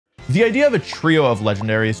The idea of a trio of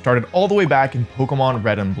legendaries started all the way back in Pokemon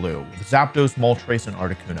Red and Blue, with Zapdos, Moltres, and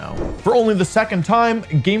Articuno. For only the second time,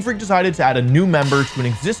 Game Freak decided to add a new member to an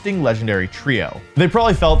existing legendary trio. They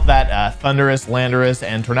probably felt that Thundurus, Landorus,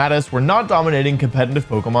 and Tornadus were not dominating competitive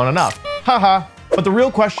Pokemon enough. Haha. But the real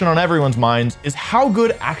question on everyone's minds is how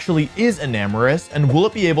good actually is Enamorus, and will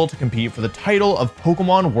it be able to compete for the title of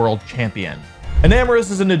Pokemon World Champion? Enamorus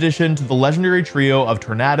is an addition to the legendary trio of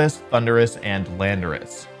Tornadus, Thundurus, and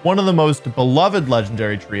Landorus, one of the most beloved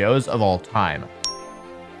legendary trios of all time.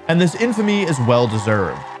 And this infamy is well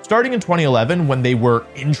deserved. Starting in 2011, when they were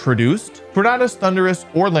introduced, Tornadus, Thundurus,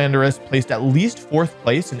 or Landorus placed at least 4th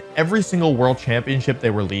place in every single world championship they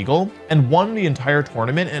were legal, and won the entire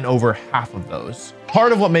tournament in over half of those.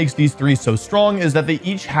 Part of what makes these three so strong is that they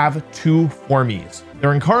each have two formies,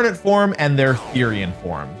 their incarnate form and their Therian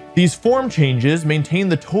form. These form changes maintain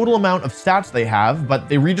the total amount of stats they have, but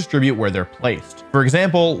they redistribute where they're placed. For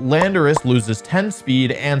example, Landorus loses 10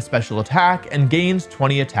 speed and special attack and gains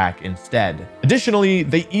 20 attack instead. Additionally,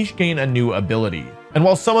 they each gain a new ability. And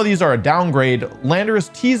while some of these are a downgrade,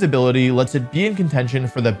 Landorus T's ability lets it be in contention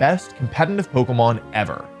for the best competitive Pokemon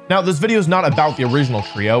ever. Now, this video is not about the original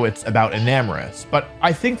trio, it's about Enamorus, but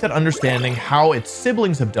I think that understanding how its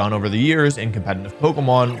siblings have done over the years in competitive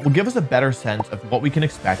Pokemon will give us a better sense of what we can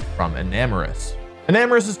expect from Enamorus.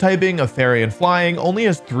 Enamorus' typing of Fairy and Flying only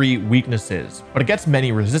has 3 weaknesses, but it gets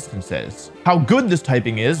many resistances. How good this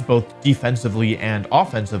typing is, both defensively and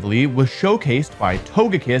offensively, was showcased by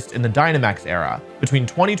Togekiss in the Dynamax era, between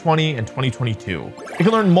 2020 and 2022. It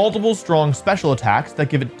can learn multiple strong special attacks that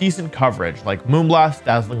give it decent coverage, like Moonblast,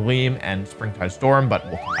 Dazzling Gleam, and Springtide Storm, but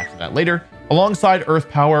we'll come back to that later, alongside Earth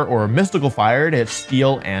Power or Mystical Fire to hit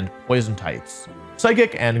Steel and Poison types.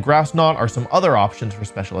 Psychic and Grass Knot are some other options for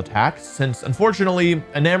special attacks, since unfortunately,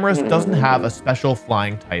 Enamorus doesn't have a special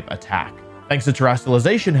flying type attack. Thanks to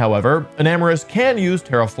Terrestrialization, however, Enamorus can use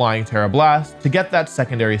Terra Flying, Terra Blast to get that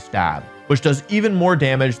secondary stab, which does even more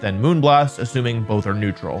damage than Moonblast, assuming both are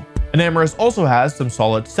neutral. Enamorus also has some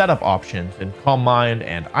solid setup options in Calm Mind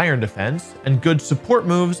and Iron Defense, and good support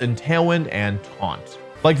moves in Tailwind and Taunt.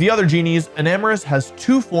 Like the other genies, Enamorus has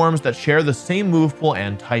 2 forms that share the same move pool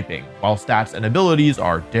and typing, while stats and abilities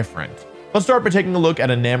are different. Let's start by taking a look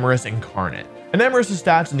at Enamorus Incarnate. Enamorus'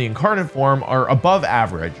 stats in the Incarnate form are above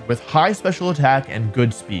average, with high special attack and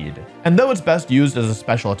good speed. And though it's best used as a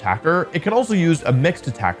special attacker, it can also use a mixed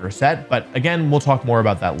attacker set, but again, we'll talk more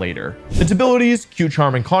about that later. Its abilities, Cute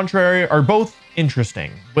Charm and Contrary, are both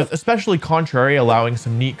interesting, with especially Contrary allowing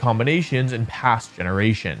some neat combinations in past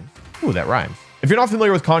generations. Ooh, that rhymes. If you're not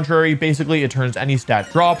familiar with Contrary, basically it turns any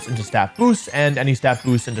stat drops into stat boosts and any stat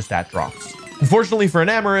boosts into stat drops. Unfortunately for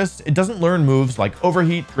Enamorus, it doesn't learn moves like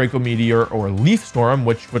Overheat, Draco Meteor, or Leaf Storm,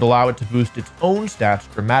 which would allow it to boost its own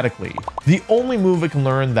stats dramatically. The only move it can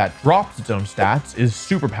learn that drops its own stats is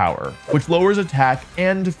Superpower, which lowers attack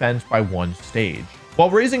and defense by 1 stage. While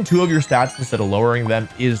raising 2 of your stats instead of lowering them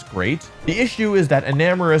is great, the issue is that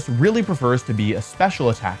Enamorus really prefers to be a special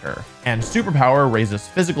attacker, and Superpower raises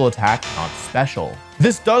physical attack, not special.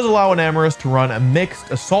 This does allow Enamorus to run a mixed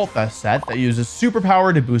Assault Vest set that uses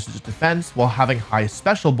Superpower to boost its defense while having high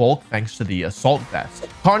special bulk thanks to the Assault Vest.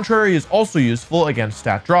 Contrary is also useful against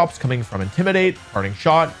stat drops coming from Intimidate, Parting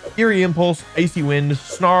Shot, Eerie Impulse, Icy Wind,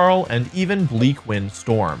 Snarl, and even Bleak Wind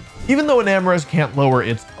Storm. Even though Enamorus can't lower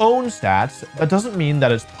its own stats, that doesn't mean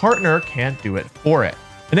that its partner can't do it for it.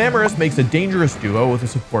 Enamorus makes a dangerous duo with a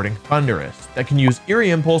supporting Thundurus that can use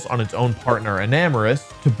Eerie Impulse on its own partner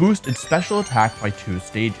Enamorus to boost its special attack by 2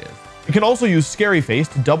 stages. It can also use Scary Face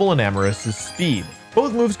to double Enamorus' speed.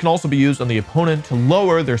 Both moves can also be used on the opponent to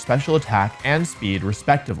lower their special attack and speed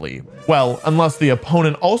respectively. Well, unless the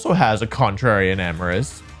opponent also has a contrary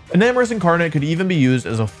Enamorus. Enamorus Incarnate could even be used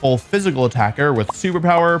as a full physical attacker with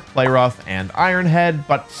Superpower, Play Rough, and Iron Head,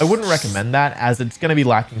 but I wouldn't recommend that as it's going to be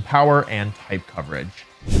lacking power and type coverage.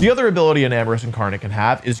 The other ability Enamorus Incarnate can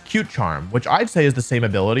have is Cute Charm, which I'd say is the same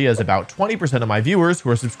ability as about 20% of my viewers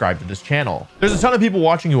who are subscribed to this channel. There's a ton of people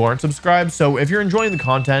watching who aren't subscribed, so if you're enjoying the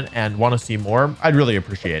content and want to see more, I'd really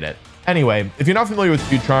appreciate it. Anyway, if you're not familiar with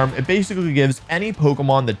Cute Charm, it basically gives any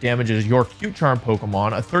Pokemon that damages your Cute Charm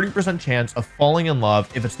Pokemon a 30% chance of falling in love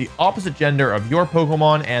if it's the opposite gender of your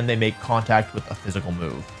Pokemon and they make contact with a physical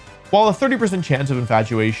move. While a 30% chance of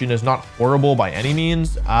infatuation is not horrible by any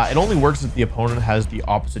means, it only works if the opponent has the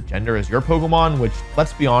opposite gender as your Pokemon, which,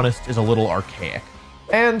 let's be honest, is a little archaic.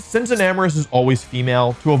 And since Enamorus is always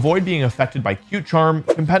female, to avoid being affected by Cute Charm,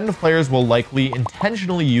 competitive players will likely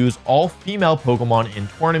intentionally use all female Pokemon in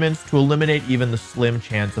tournaments to eliminate even the slim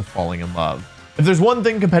chance of falling in love. If there's one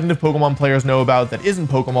thing competitive Pokemon players know about that isn't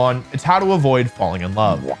Pokemon, it's how to avoid falling in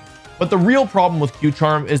love. But the real problem with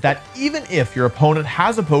Q-Charm is that even if your opponent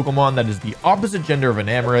has a Pokemon that is the opposite gender of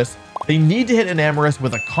Enamorus, they need to hit Enamorus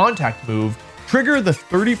with a contact move, trigger the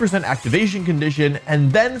 30% activation condition,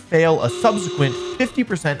 and then fail a subsequent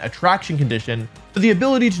 50% attraction condition for the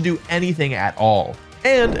ability to do anything at all.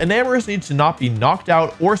 And Enamorus needs to not be knocked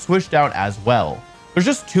out or switched out as well. There's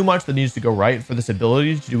just too much that needs to go right for this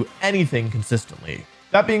ability to do anything consistently.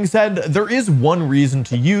 That being said, there is one reason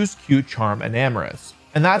to use Q-Charm Enamorus,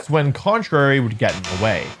 and that's when Contrary would get in the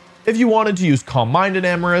way. If you wanted to use Calm Mind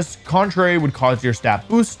Enamorus, Contrary would cause your stat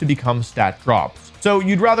boosts to become stat drops. So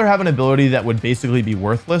you'd rather have an ability that would basically be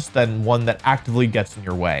worthless than one that actively gets in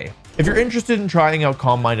your way. If you're interested in trying out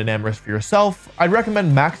Calm Mind Enamorus for yourself, I'd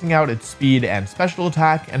recommend maxing out its speed and special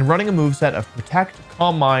attack and running a moveset of Protect,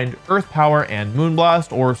 Calm Mind, Earth Power, and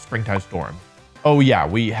Moonblast or Springtide Storm. Oh yeah,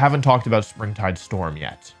 we haven't talked about Springtide Storm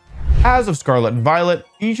yet. As of Scarlet and Violet,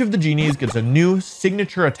 each of the genies gets a new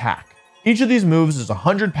signature attack. Each of these moves is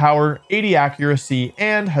 100 power, 80 accuracy,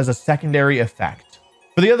 and has a secondary effect.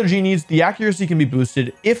 For the other genies, the accuracy can be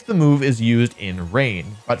boosted if the move is used in rain,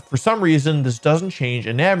 but for some reason this doesn't change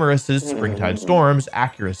Enamorus's Springtide Storm's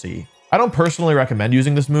accuracy. I don't personally recommend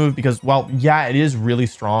using this move because, well, yeah, it is really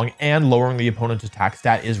strong and lowering the opponent's attack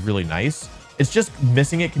stat is really nice. It's just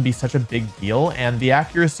missing it can be such a big deal, and the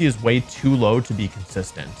accuracy is way too low to be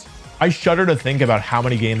consistent. I shudder to think about how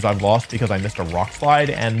many games I've lost because I missed a Rock Slide,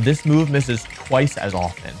 and this move misses twice as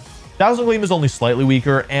often. Dazzling Gleam is only slightly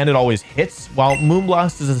weaker, and it always hits, while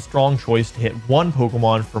Moonblast is a strong choice to hit one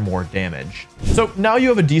Pokemon for more damage. So now you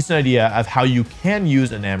have a decent idea of how you can use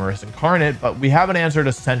Enamorus Incarnate, but we haven't answered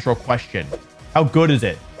a central question. How good is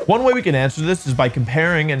it? One way we can answer this is by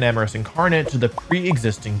comparing Enamorus Incarnate to the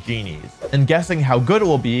pre-existing genies, and guessing how good it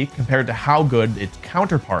will be compared to how good its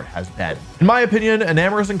counterpart has been. In my opinion,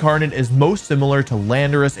 Enamorus Incarnate is most similar to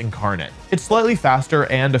Landorus Incarnate. It's slightly faster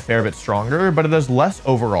and a fair bit stronger, but it has less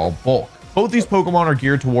overall bulk. Both these Pokemon are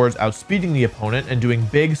geared towards outspeeding the opponent and doing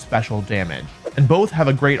big special damage, and both have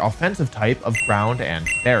a great offensive type of Ground and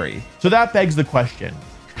Fairy. So that begs the question,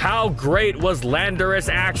 how great was Landorus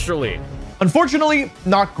actually? Unfortunately,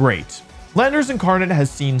 not great. Landorus Incarnate has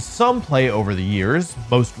seen some play over the years.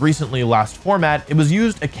 Most recently, last format, it was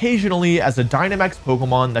used occasionally as a Dynamax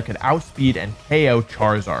Pokemon that could outspeed and KO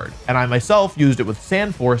Charizard, and I myself used it with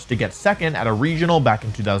Sandforce to get second at a regional back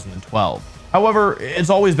in 2012. However, it's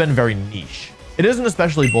always been very niche. It isn't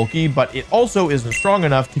especially bulky, but it also isn't strong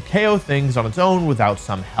enough to KO things on its own without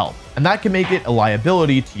some help, and that can make it a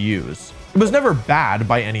liability to use. It was never bad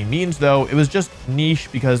by any means though, it was just niche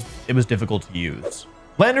because it was difficult to use.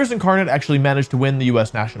 Landorus Incarnate actually managed to win the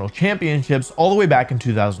US National Championships all the way back in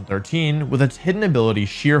 2013 with its hidden ability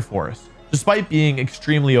Sheer Force, despite being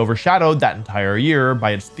extremely overshadowed that entire year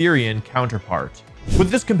by its Therian counterpart. With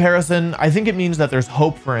this comparison, I think it means that there's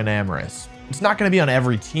hope for Enamorus. It's not going to be on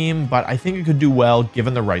every team, but I think it could do well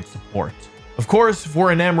given the right support. Of course, for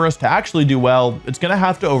Enamorus to actually do well, it's going to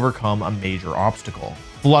have to overcome a major obstacle: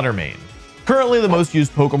 Fluttermane. Currently the most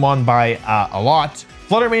used Pokemon by a lot,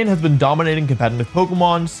 Fluttermane has been dominating competitive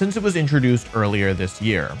Pokemon since it was introduced earlier this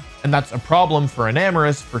year, and that's a problem for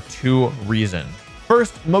Enamorus for two reasons.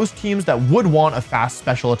 First, most teams that would want a fast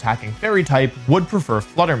special attacking fairy type would prefer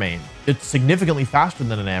Fluttermane. It's significantly faster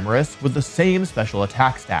than Enamorus with the same special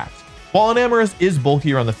attack stats. While Enamorus is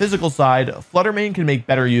bulkier on the physical side, Fluttermane can make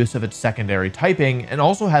better use of its secondary typing and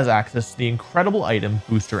also has access to the incredible item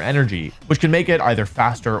Booster Energy, which can make it either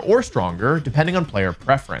faster or stronger depending on player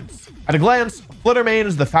preference. At a glance, Fluttermane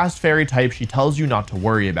is the fast fairy type she tells you not to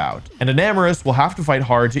worry about, and Enamorus will have to fight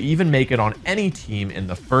hard to even make it on any team in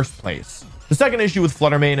the first place. The second issue with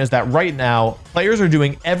Fluttermane is that right now, players are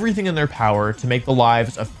doing everything in their power to make the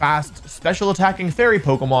lives of fast, special attacking fairy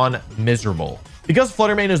Pokemon miserable. Because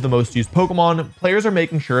Fluttermane is the most used Pokemon, players are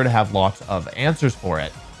making sure to have lots of answers for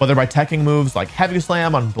it, whether by teching moves like Heavy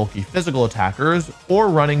Slam on bulky physical attackers, or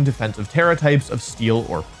running defensive Terra types of Steel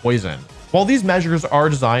or Poison. While these measures are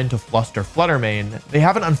designed to fluster Fluttermane, they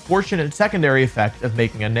have an unfortunate secondary effect of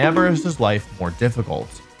making Enamorus' life more difficult.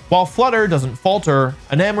 While Flutter doesn't falter,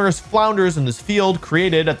 Enamorus flounders in this field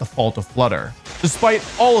created at the fault of Flutter. Despite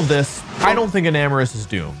all of this, I don't think Enamorus is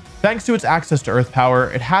doomed. Thanks to its access to Earth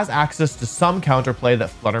Power, it has access to some counterplay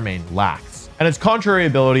that Fluttermane lacks, and its contrary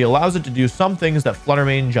ability allows it to do some things that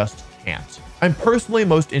Fluttermane just can't. I'm personally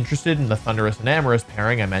most interested in the Thundurus Enamorus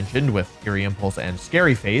pairing I mentioned with Fury Impulse and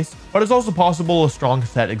Scary Face, but it's also possible a strong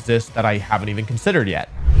set exists that I haven't even considered yet.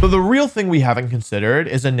 But the real thing we haven't considered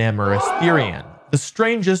is Enamorus Therian, the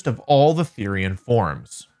strangest of all the Therian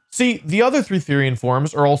forms. See, the other three Therian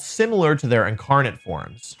forms are all similar to their incarnate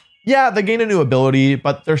forms. Yeah, they gain a new ability,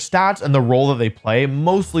 but their stats and the role that they play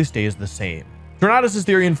mostly stays the same. Tornadus'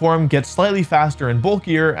 Therian form gets slightly faster and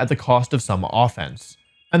bulkier at the cost of some offense,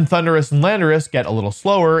 and Thunderous and Landorus get a little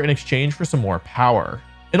slower in exchange for some more power.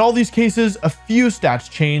 In all these cases, a few stats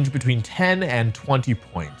change between 10 and 20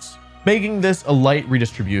 points, making this a light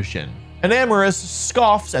redistribution. Enamorus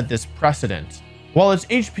scoffs at this precedent. While its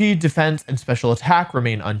HP, defense, and special attack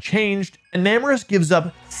remain unchanged, Enamorus gives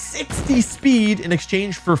up 60 speed in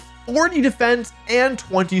exchange for 40 defense and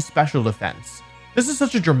 20 special defense. This is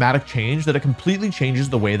such a dramatic change that it completely changes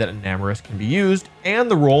the way that Enamorus can be used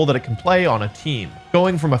and the role that it can play on a team,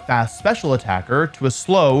 going from a fast special attacker to a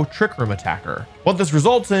slow Trick Room attacker. What this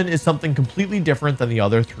results in is something completely different than the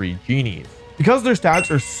other three genies. Because their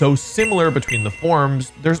stats are so similar between the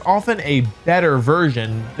forms, there's often a better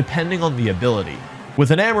version depending on the ability. With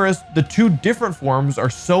Enamorus, the two different forms are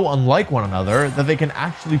so unlike one another that they can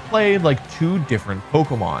actually play like two different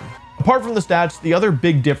Pokemon. Apart from the stats, the other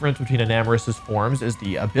big difference between Enamorus' forms is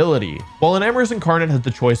the ability. While Enamorus Incarnate has the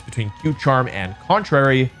choice between Cute Charm and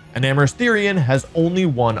Contrary, Enamorus Therian has only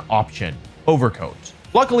one option: Overcoat.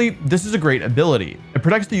 Luckily, this is a great ability. It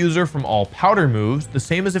protects the user from all powder moves, the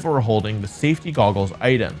same as if it were holding the Safety Goggles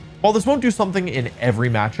item. While this won't do something in every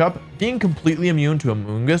matchup, being completely immune to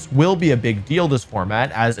Amoonguss will be a big deal this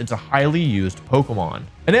format, as it's a highly used Pokemon.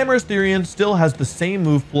 Enamorus Therian still has the same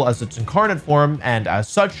move pool as its incarnate form, and as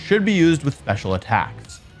such should be used with special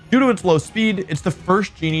attacks. Due to its low speed, it's the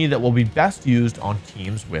first genie that will be best used on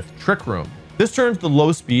teams with Trick Room. This turns the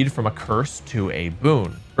low speed from a curse to a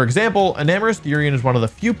boon. For example, Enamorus Therian is one of the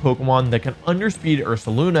few Pokemon that can underspeed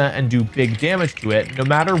Ursaluna and do big damage to it no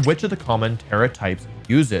matter which of the common Terra types it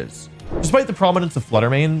uses. Despite the prominence of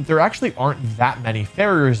Fluttermane, there actually aren't that many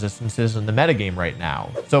fairy resistances in the metagame right now,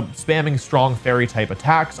 so spamming strong fairy type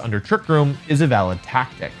attacks under Trick Room is a valid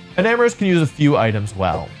tactic. Enamorus can use a few items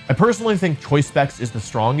well. I personally think Choice Specs is the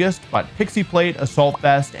strongest, but Pixie Plate, Assault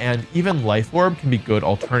Vest, and even Life Orb can be good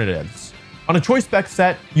alternatives. On a Choice Spec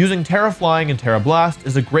set, using Terra Flying and Terra Blast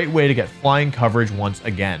is a great way to get flying coverage once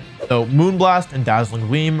again, though Moonblast and Dazzling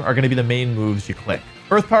Gleam are going to be the main moves you click.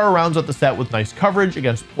 Earth Power rounds out the set with nice coverage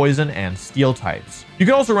against Poison and Steel types. You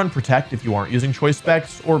can also run Protect if you aren't using Choice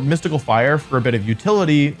Specs, or Mystical Fire for a bit of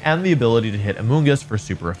utility and the ability to hit Amoonguss for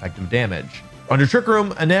super effective damage. Under Trick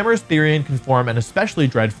Room, Enamorus Therian can form an especially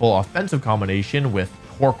dreadful offensive combination with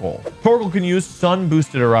Torkoal. Torkoal can use Sun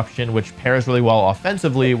Boosted Eruption, which pairs really well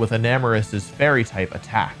offensively with Enamorus' Fairy type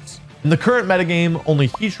attacks. In the current metagame, only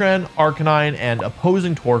Heatran, Arcanine, and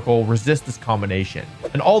opposing Torkoal resist this combination,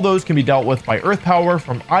 and all those can be dealt with by Earth Power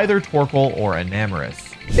from either Torkoal or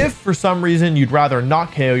Enamorus. If for some reason you'd rather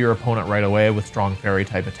not KO your opponent right away with strong fairy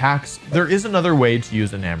type attacks, there is another way to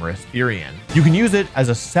use Enamorus Therian. You can use it as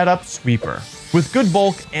a setup sweeper. With good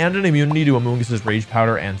bulk and an immunity to Amoonguss' Rage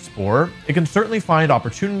Powder and Spore, it can certainly find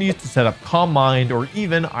opportunities to set up Calm Mind or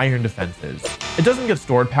even Iron defenses. It doesn't get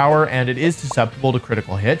stored power and it is susceptible to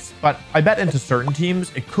critical hits, but I bet into certain teams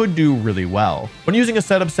it could do really well. When using a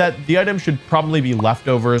setup set, the item should probably be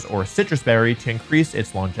Leftovers or Citrus Berry to increase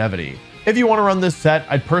its longevity. If you want to run this set,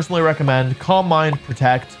 I'd personally recommend Calm Mind,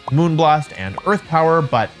 Protect, Moonblast, and Earth Power,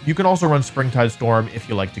 but you can also run Springtide Storm if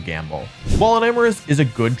you like to gamble. While Enamorus is a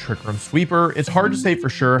good Trick Room sweeper, it's hard to say for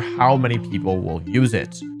sure how many people will use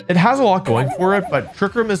it. It has a lot going for it, but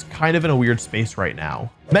Trick Room is kind of in a weird space right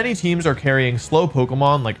now. Many teams are carrying slow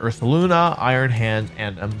Pokemon like Ursaluna, Iron Hand,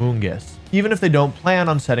 and Amoonguss, even if they don't plan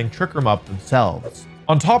on setting Trick Room up themselves.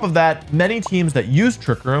 On top of that, many teams that use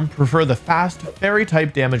Trick Room prefer the fast fairy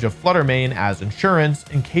type damage of Fluttermane as insurance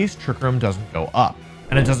in case Trick Room doesn't go up.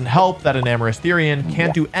 And it doesn't help that Enamorus Therian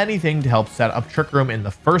can't do anything to help set up Trick Room in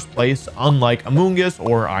the first place, unlike Amoonguss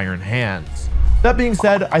or Iron Hands. That being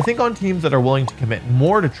said, I think on teams that are willing to commit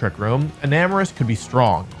more to Trick Room, Enamorus could be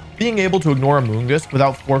strong. Being able to ignore Amoonguss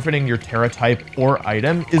without forfeiting your Terra type or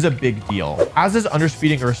item is a big deal, as is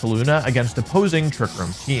underspeeding Ursaluna against opposing Trick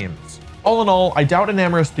Room teams. All in all, I doubt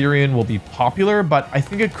Enamorus Therian will be popular, but I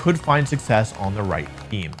think it could find success on the right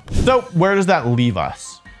team. So where does that leave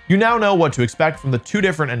us? You now know what to expect from the two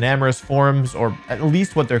different Enamorus forms, or at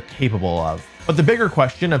least what they're capable of. But the bigger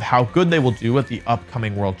question of how good they will do at the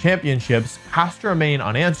upcoming World Championships has to remain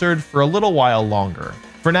unanswered for a little while longer.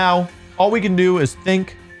 For now, all we can do is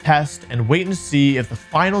think, test, and wait and see if the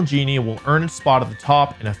final genie will earn its spot at the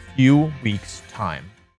top in a few weeks' time.